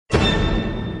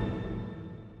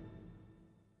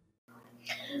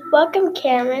Welcome,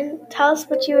 Kamryn. Tell us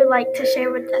what you would like to share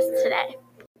with us today.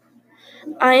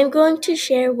 I am going to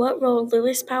share what role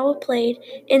Lewis Powell played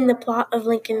in the plot of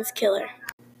Lincoln's Killer.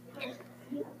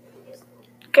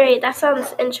 Great, that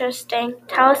sounds interesting.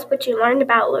 Tell us what you learned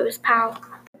about Lewis Powell.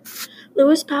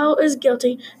 Lewis Powell is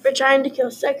guilty for trying to kill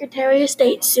Secretary of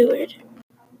State Seward.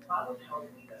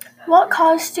 What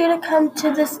caused you to come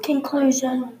to this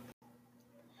conclusion?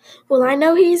 Well, I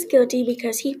know he's guilty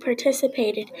because he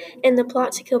participated in the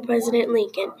plot to kill President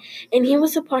Lincoln, and he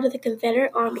was a part of the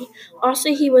Confederate Army.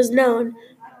 Also, he was known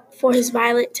for his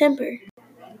violent temper.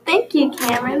 Thank you,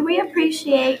 Kamryn. We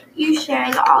appreciate you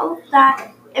sharing all of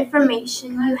that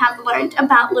information you have learned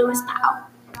about Lewis Powell.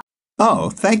 Oh,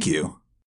 thank you.